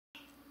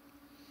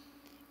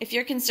If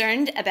you're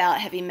concerned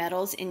about heavy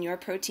metals in your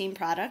protein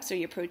products or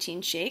your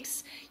protein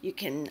shakes, you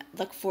can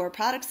look for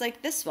products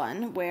like this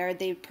one where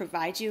they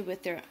provide you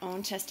with their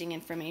own testing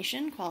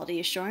information, quality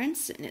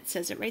assurance, and it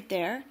says it right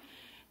there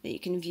that you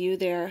can view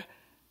their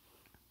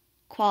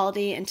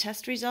quality and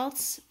test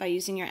results by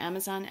using your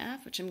Amazon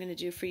app, which I'm going to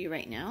do for you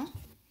right now.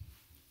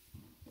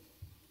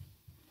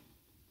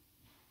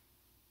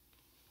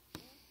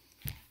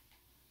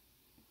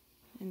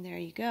 And there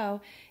you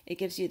go. It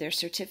gives you their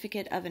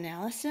certificate of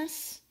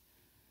analysis,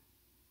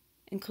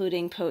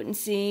 including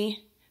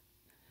potency,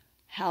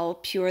 how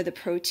pure the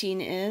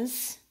protein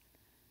is,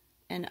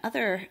 and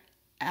other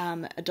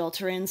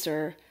adulterants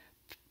or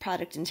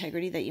product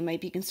integrity that you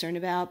might be concerned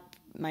about,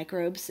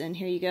 microbes. And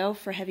here you go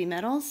for heavy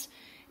metals.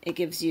 It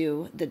gives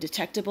you the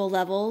detectable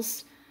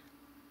levels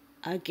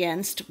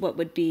against what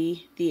would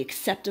be the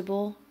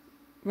acceptable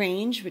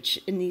range,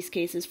 which in these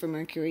cases for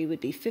mercury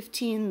would be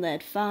 15,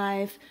 lead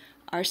 5,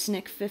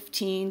 arsenic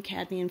 15,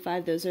 cadmium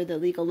 5. Those are the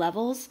legal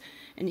levels.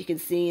 And you can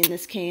see in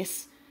this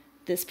case,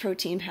 this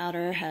protein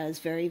powder has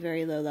very,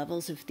 very low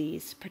levels of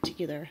these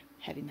particular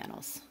heavy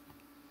metals.